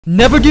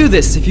Never do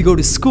this if you go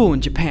to school in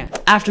Japan.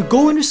 After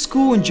going to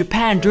school in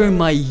Japan during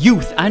my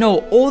youth, I know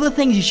all the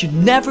things you should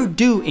never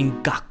do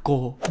in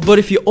gakko. But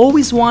if you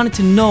always wanted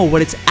to know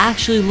what it's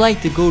actually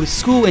like to go to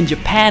school in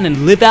Japan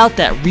and live out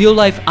that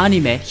real-life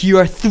anime, here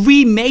are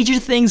 3 major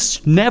things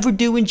to never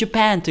do in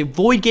Japan to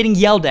avoid getting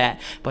yelled at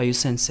by your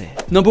sensei.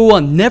 Number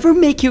 1, never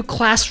make your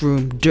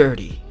classroom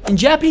dirty. In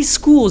Japanese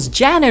schools,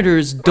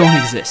 janitors don't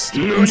exist.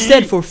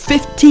 Instead, for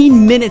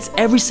 15 minutes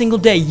every single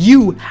day,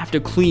 you have to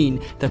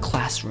clean the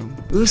classroom.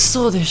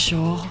 Uso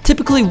desho.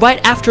 Typically, right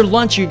after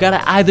lunch, you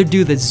gotta either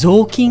do the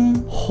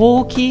zoking,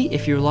 hoki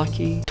if you're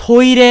lucky,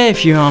 toire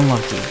if you're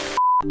unlucky.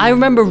 I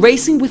remember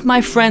racing with my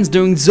friends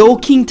during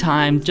zoking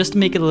time just to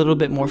make it a little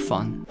bit more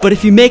fun. But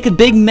if you make a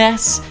big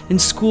mess in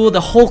school,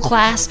 the whole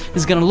class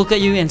is gonna look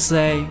at you and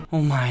say,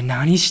 "Omae,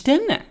 nani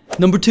shitenne?"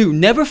 Number 2,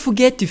 never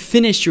forget to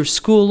finish your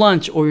school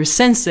lunch or your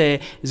sensei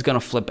is gonna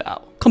flip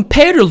out.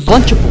 Compared to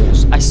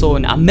Lunchables I saw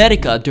in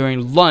America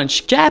during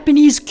lunch,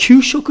 Japanese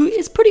kyushoku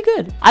is pretty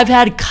good. I've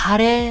had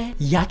kare,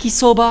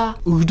 yakisoba,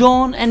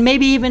 udon, and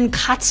maybe even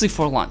katsu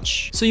for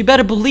lunch. So you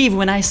better believe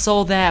when I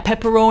saw that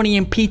pepperoni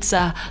and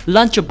pizza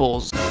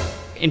Lunchables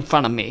in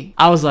front of me,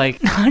 I was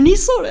like, "Nani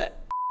sore?"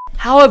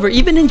 However,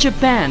 even in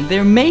Japan,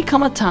 there may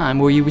come a time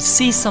where you would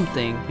see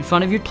something in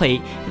front of your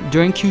plate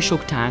during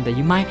kyushoku time that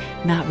you might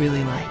not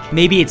really like.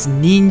 Maybe it's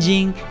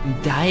ninjin,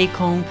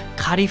 daikon,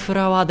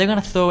 cauliflower. They're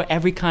gonna throw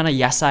every kind of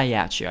yasai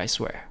at you, I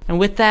swear. And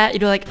with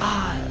that, you're like,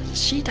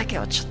 shiitake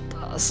wa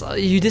chotto. So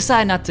you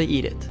decide not to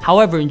eat it.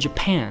 However, in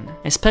Japan,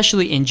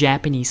 especially in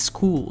Japanese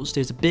schools,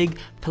 there's a big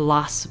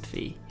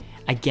philosophy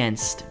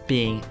against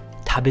being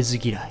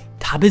tabezugirai.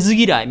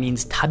 Tabezugirai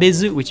means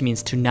tabezu, which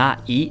means to not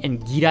eat, and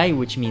girai,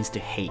 which means to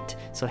hate.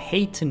 So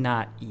hate to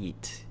not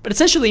eat. But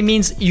essentially it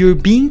means you're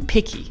being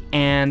picky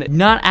and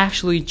not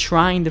actually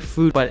trying the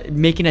food, but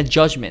making a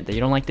judgment that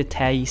you don't like the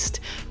taste,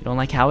 you don't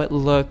like how it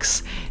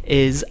looks,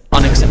 is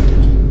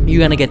unacceptable.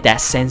 You're gonna get that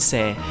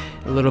sensei,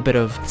 a little bit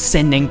of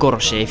sennen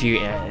goroshi if you,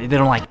 they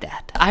don't like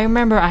that. I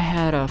remember I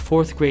had a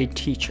 4th grade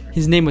teacher.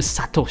 His name was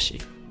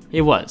Satoshi.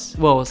 It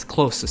was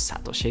close to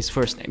Satoshi, his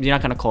first name. You're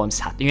not gonna call him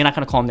you're not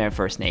gonna call him their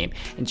first name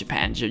in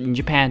Japan. In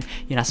Japan,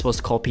 you're not supposed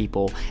to call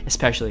people,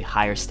 especially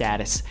higher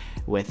status,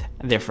 with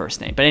their first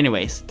name. But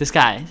anyways, this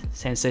guy,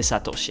 Sensei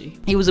Satoshi,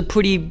 he was a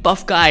pretty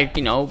buff guy,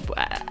 you know.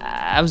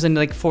 I was in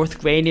like 4th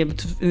grade,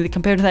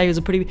 compared to that, he was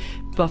a pretty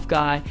buff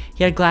guy.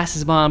 He had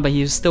glasses on, but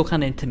he was still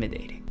kind of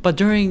intimidating. But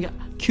during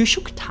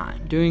kyushoku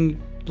time,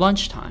 during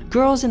lunchtime,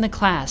 girls in the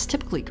class,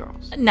 typically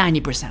girls,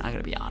 90%, I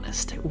gotta be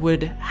honest,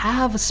 would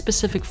have a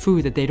specific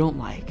food that they don't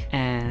like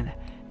and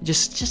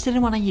just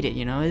didn't want to eat it,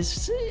 you know.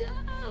 It's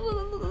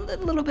a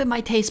little bit my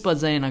taste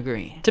buds didn't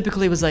agree.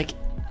 Typically it was like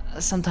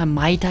sometimes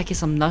maitake,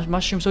 some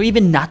mushrooms, or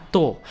even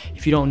natto.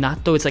 If you don't know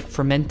natto, it's like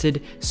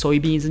fermented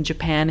soybeans in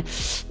Japan.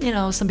 You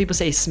know, some people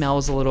say it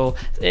smells a little,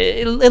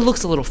 it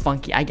looks a little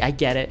funky. I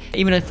get it.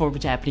 Even for a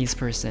Japanese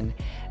person,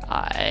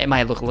 it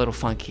might look a little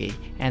funky.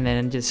 And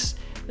then just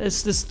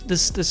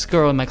this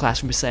girl in my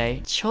classroom would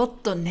say,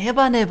 "Chotto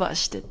neba neba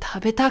shite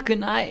tabetaku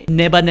nai."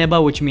 Neba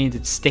neba, which means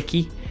it's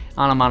sticky.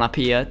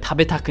 Onomatopoeia,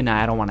 tabetaku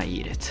nai, I don't want to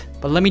eat it.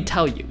 But let me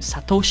tell you,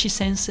 Satoshi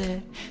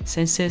Sensei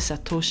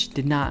Satoshi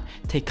did not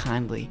take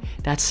kindly.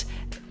 That's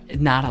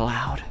not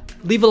allowed.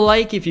 Leave a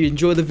like if you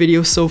enjoyed the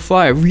video so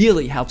far. It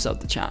really helps out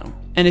the channel.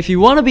 And if you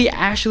want to be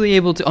actually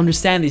able to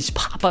understand these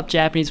pop-up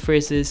Japanese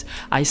phrases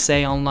I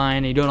say online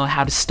and you don't know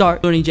how to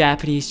start learning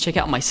Japanese, check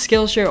out my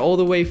Skillshare all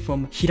the way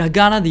from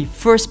Hiragana, the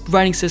first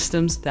writing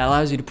systems that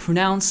allows you to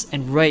pronounce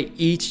and write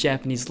each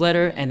Japanese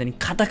letter, and then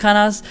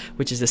Katakanas,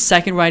 which is the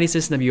second writing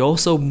system you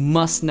also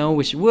must know,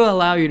 which will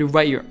allow you to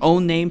write your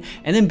own name,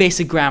 and then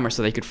basic grammar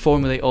so they could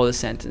formulate all the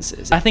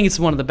sentences. I think it's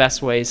one of the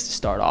best ways to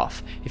start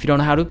off if you don't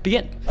know how to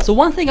begin. So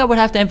one thing I would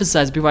have to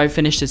emphasize before I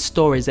finish this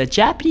story is that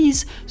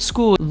Japanese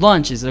school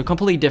lunches are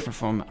completely different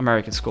from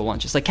American school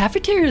lunches. Like,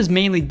 cafeterias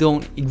mainly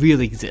don't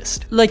really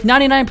exist. Like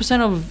 99%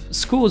 of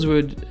schools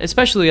would,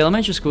 especially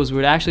elementary schools,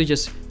 would actually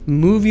just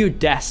move your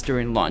desk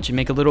during lunch and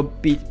make a little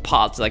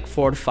pods, like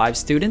 4 to 5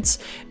 students,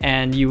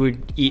 and you would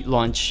eat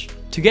lunch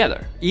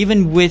together,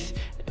 even with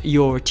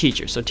your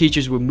teachers. So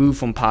teachers would move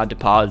from pod to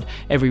pod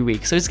every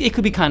week. So it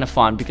could be kind of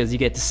fun because you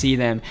get to see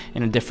them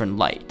in a different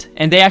light.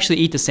 And they actually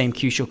eat the same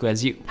kyushoku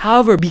as you.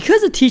 However,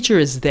 because the teacher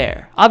is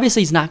there,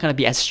 obviously he's not going to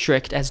be as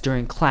strict as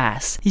during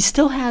class. He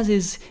still has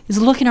his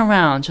looking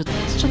around. ちょ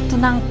っと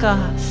なんか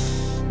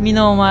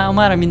お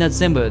前らみんな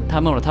全部食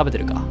べ物食べて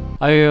るか?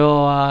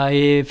 Are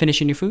you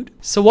finishing your food?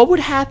 So what would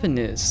happen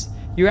is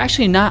you're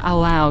actually not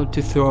allowed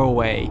to throw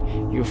away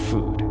your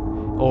food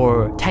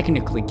or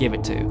technically give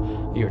it to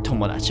your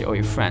tomodachi or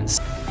your friends.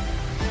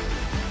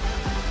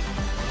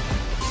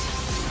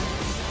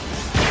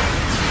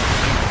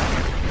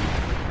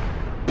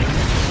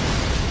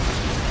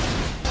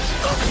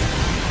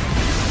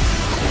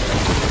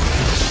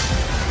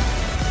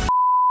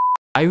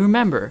 I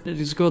remember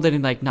this girl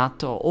didn't like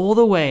natto all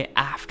the way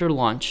after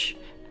lunch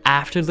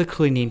after the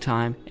cleaning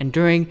time, and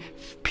during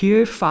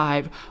period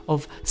 5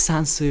 of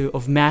Sansu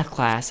of math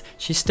class,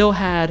 she still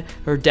had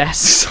her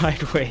desk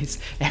sideways.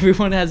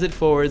 Everyone has it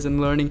forwards and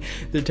learning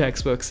their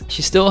textbooks.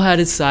 She still had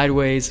it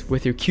sideways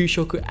with her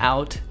kyushoku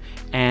out,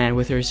 and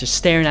with her just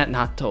staring at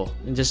natto,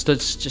 and just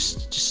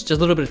a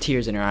little bit of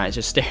tears in her eyes,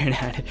 just staring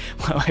at it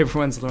while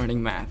everyone's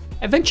learning math.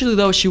 Eventually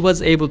though, she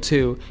was able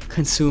to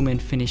consume and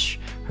finish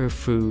her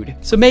food.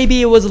 So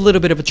maybe it was a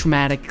little bit of a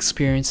traumatic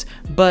experience,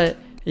 but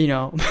you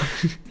know,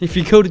 if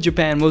you go to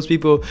Japan, most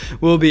people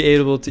will be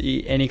able to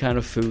eat any kind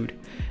of food.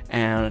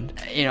 And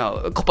you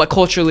know, but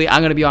culturally,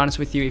 I'm gonna be honest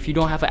with you, if you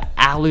don't have an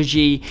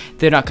allergy,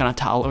 they're not gonna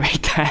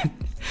tolerate that.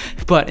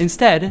 But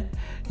instead,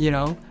 you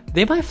know,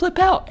 they might flip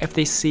out if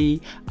they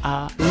see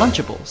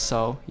Lunchables.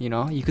 So, you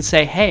know, you could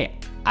say, hey,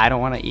 I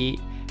don't want to eat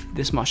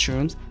this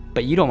mushrooms,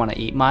 but you don't want to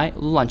eat my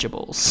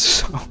Lunchables.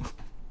 So,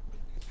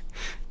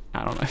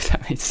 I don't know if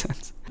that makes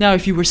sense. Now,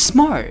 if you were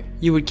smart,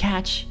 you would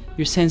catch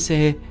your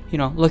sensei, you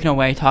know, looking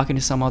away, talking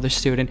to some other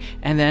student,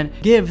 and then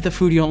give the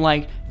food you don't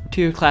like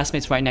to your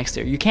classmates right next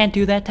to you. You can't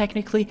do that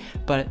technically,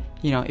 but,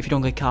 you know, if you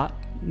don't get caught,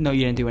 no,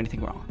 you didn't do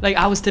anything wrong. Like,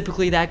 I was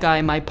typically that guy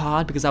in my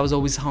pod because I was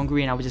always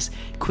hungry and I would just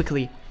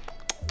quickly,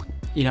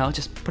 you know,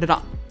 just put it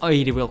on. I'll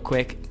eat it real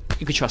quick.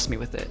 You could trust me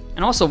with it.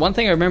 And also, one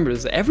thing I remember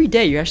is that every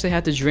day you actually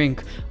had to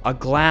drink a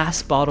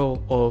glass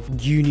bottle of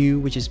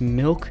gyunyu, which is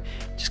milk.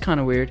 Which is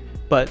kind of weird,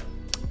 but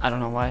I don't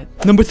know why.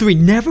 Number 3,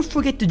 never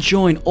forget to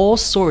join all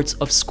sorts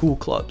of school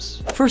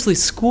clubs. Firstly,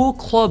 school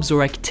clubs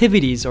or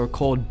activities are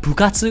called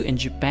bukatsu in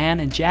Japan,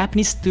 and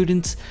Japanese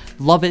students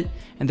love it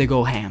and they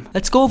go ham.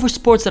 Let's go over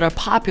sports that are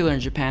popular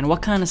in Japan,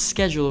 what kind of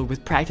schedule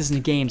with practice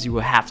and games you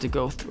will have to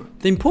go through.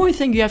 The important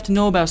thing you have to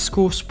know about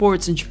school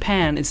sports in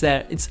Japan is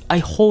that it's a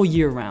whole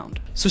year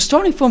round. So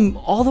starting from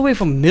all the way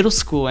from middle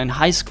school and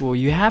high school,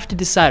 you have to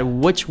decide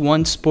which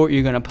one sport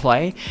you're gonna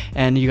play,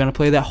 and you're gonna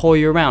play that whole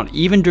year round,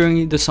 even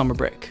during the summer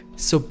break.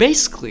 So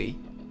basically,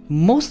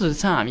 most of the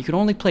time, you can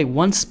only play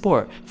one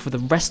sport for the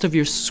rest of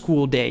your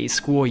school days,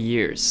 school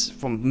years,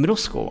 from middle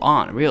school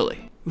on,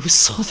 really.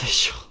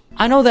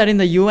 I know that in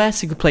the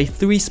US, you could play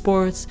 3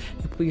 sports.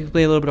 You could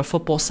play a little bit of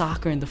football,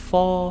 soccer in the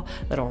fall,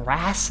 little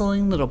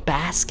wrestling, little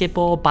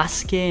basketball,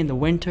 basket in the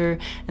winter,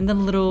 and then a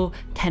little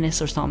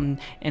tennis or something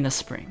in the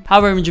spring.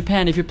 However, in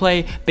Japan, if you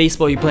play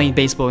baseball, you're playing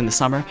baseball in the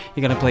summer.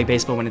 You're gonna play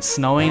baseball when it's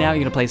snowing out.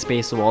 You're gonna play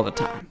baseball all the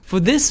time. For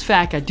this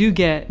fact, I do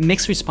get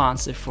mixed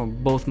responses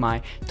from both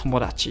my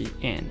tomodachi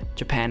in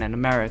Japan and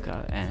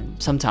America. And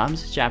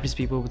sometimes Japanese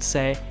people would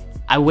say,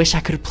 I wish I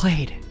could have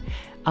played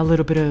a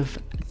little bit of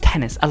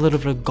tennis, a little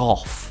bit of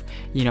golf.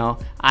 You know,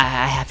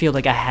 I feel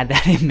like I had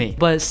that in me.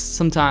 But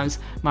sometimes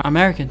my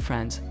American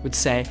friends would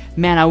say,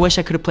 man, I wish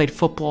I could have played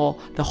football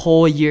the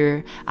whole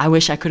year. I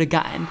wish I could have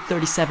gotten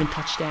 37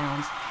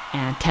 touchdowns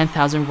and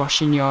 10,000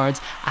 rushing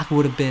yards. I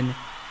would have been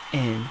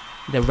in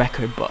the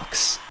record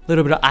books. A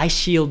little bit of Ice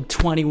Shield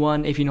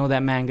 21, if you know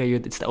that manga,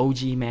 it's the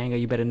OG manga,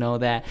 you better know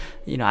that.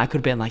 You know, I could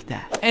have been like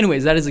that.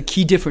 Anyways, that is a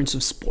key difference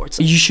of sports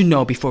you should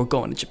know before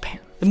going to Japan.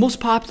 The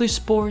most popular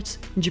sports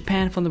in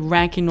Japan from the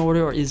ranking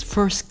order is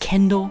first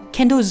kendo.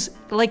 Kendo is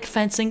like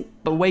fencing,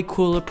 but way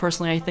cooler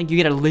personally, I think. You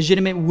get a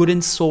legitimate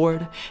wooden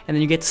sword, and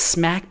then you get to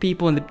smack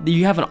people, and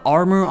you have an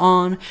armor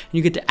on, and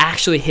you get to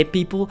actually hit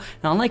people.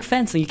 Now, unlike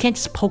fencing, you can't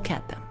just poke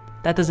at them.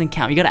 That doesn't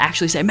count. You gotta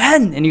actually say,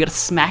 man, and you gotta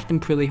smack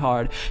them pretty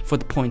hard for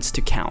the points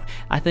to count.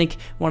 I think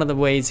one of the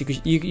ways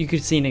you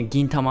could see in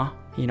Gintama,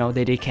 you know,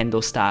 they did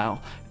kendo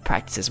style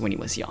practices when he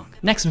was young.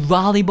 Next,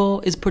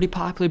 volleyball is pretty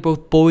popular,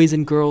 both boys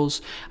and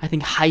girls. I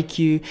think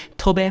haiku,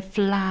 tobe,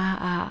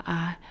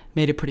 fly,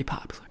 made it pretty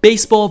popular.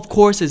 Baseball, of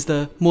course, is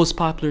the most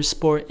popular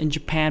sport in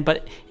Japan,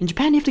 but in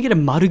Japan you have to get a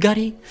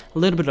marugari, a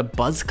little bit of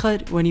buzz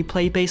cut when you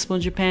play baseball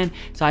in Japan.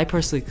 So I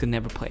personally could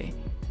never play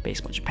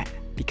baseball in Japan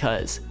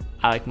because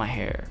I like my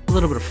hair a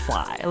little bit of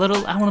fly, I want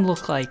to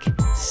look like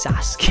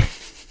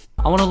Sasuke.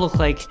 I want to look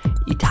like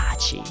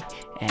Itachi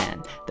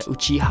and the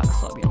Uchiha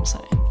Club, you know what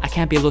I'm saying? I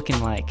can't be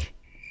looking like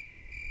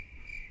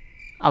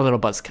a little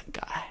buzz cut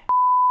guy.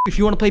 If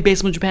you want to play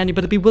baseball in Japan, you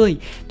better be willing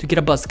to get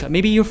a buzz cut.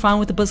 Maybe you're fine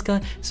with the buzz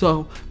cut,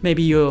 so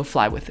maybe you'll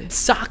fly with it.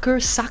 Soccer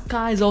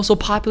is also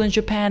popular in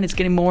Japan. It's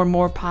getting more and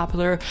more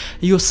popular.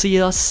 You'll see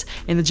us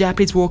in the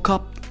Japanese World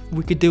Cup.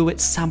 We could do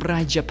it,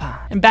 Samurai Japan.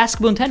 And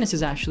basketball and tennis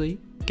is actually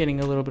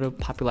getting a little bit of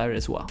popularity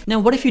as well. Now,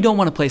 what if you don't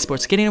want to play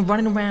sports?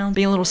 Running around,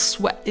 being a little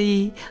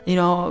sweaty, you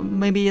know,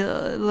 maybe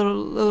a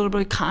little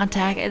bit of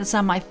contact. It's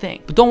not my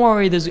thing. But don't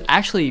worry, there's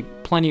actually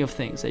plenty of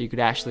things that you could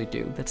actually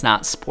do that's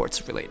not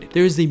sports related.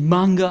 There's the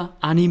manga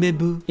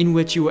anime-bu, in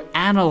which you will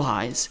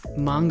analyze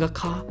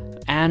mangaka,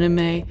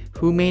 anime,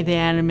 who made the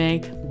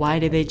anime, why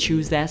did they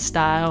choose that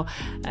style.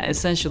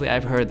 Essentially,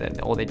 I've heard that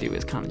all they do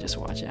is kind of just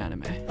watch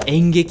anime.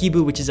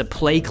 Engeki-bu, which is a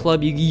play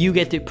club. You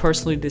get to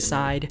personally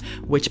decide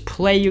which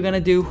play you're gonna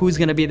do, who's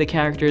gonna be the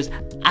characters.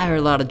 I heard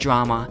a lot of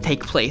drama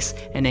take place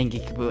in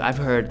Engeki-bu. I've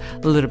heard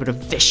a little bit of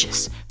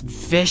vicious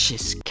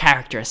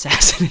character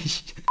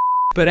assassination.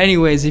 But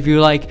anyways, if you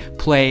like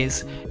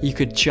plays, you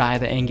could try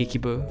the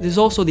engekibu. There's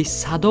also the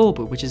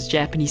sadobu, which is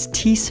Japanese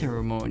tea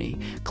ceremony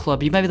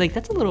club. You might be like,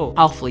 that's a little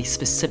awfully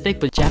specific,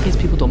 but Japanese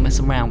people don't mess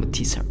around with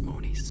tea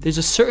ceremonies. There's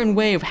a certain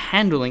way of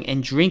handling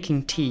and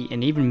drinking tea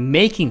and even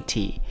making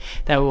tea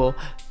that will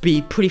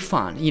be pretty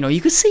fun. You know,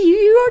 you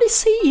already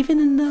see, even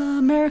in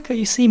America,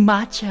 you see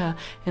matcha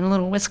and a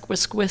little whisk,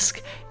 whisk,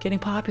 whisk getting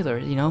popular,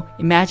 you know?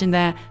 Imagine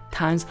that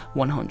times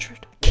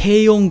 100.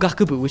 Keion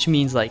gakubu, which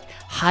means like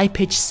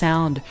high-pitched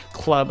sound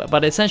club,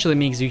 but essentially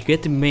means you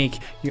get to make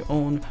your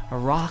own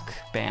rock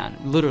band,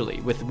 literally,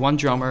 with one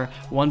drummer,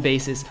 one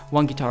bassist,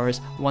 one guitarist,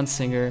 one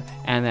singer,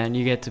 and then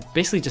you get to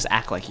basically just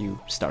act like you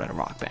started a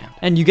rock band.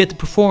 And you get to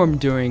perform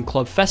during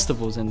club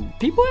festivals, and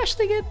people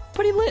actually get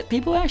pretty lit.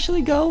 People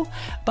actually go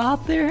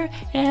out there,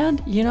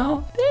 and you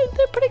know,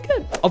 they're pretty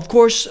good. Of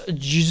course,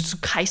 Jujutsu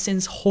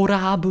Kaisen's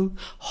Horabu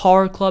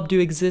horror club do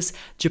exist.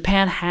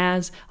 Japan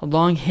has a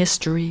long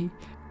history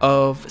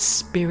of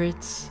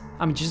spirits.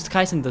 I mean, Jujutsu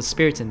Kaisen, the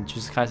spirits in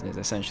Jujutsu Kaisen is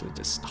essentially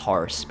just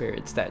horror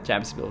spirits that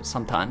Japanese people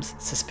sometimes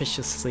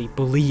suspiciously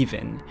believe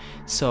in.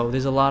 So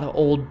there's a lot of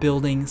old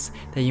buildings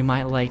that you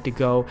might like to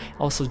go.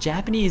 Also,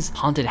 Japanese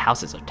haunted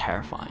houses are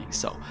terrifying.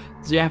 So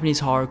Japanese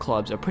horror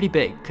clubs are pretty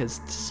big because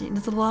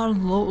there's a lot of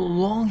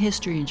long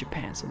history in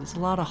Japan. So there's a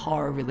lot of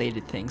horror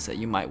related things that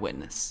you might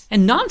witness.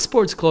 And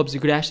non-sports clubs, you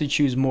could actually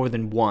choose more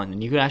than one,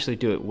 and you could actually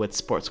do it with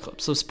sports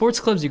clubs. So sports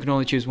clubs, you can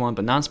only choose one,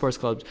 but non-sports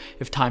clubs,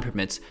 if time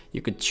permits,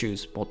 you could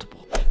choose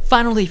multiple.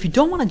 Finally, if you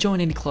don't want to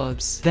join any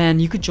clubs, then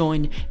you could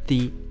join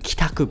the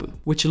Kitakubu,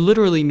 which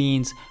literally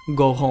means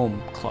go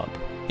home club,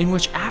 in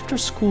which after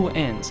school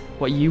ends,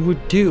 what you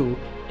would do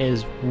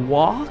is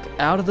walk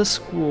out of the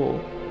school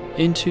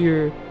into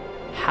your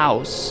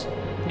house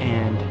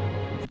and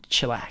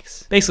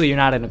chillax. Basically, you're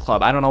not in a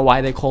club. I don't know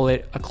why they call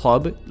it a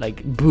club.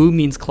 Like, bu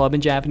means club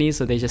in Japanese,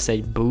 so they just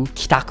say bu.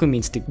 Kitaku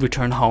means to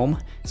return home,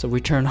 so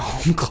return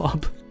home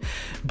club.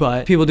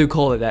 But people do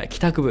call it that.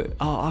 Kitakubu.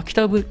 Oh,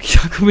 kitakubu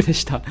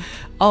deshita.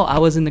 Oh, I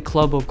was in the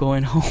club of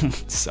going home.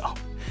 So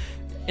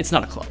it's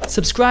not a club.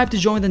 Subscribe to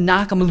join the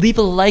Nakama. Leave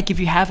a like if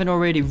you haven't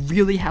already. It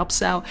really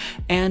helps out.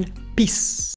 And peace.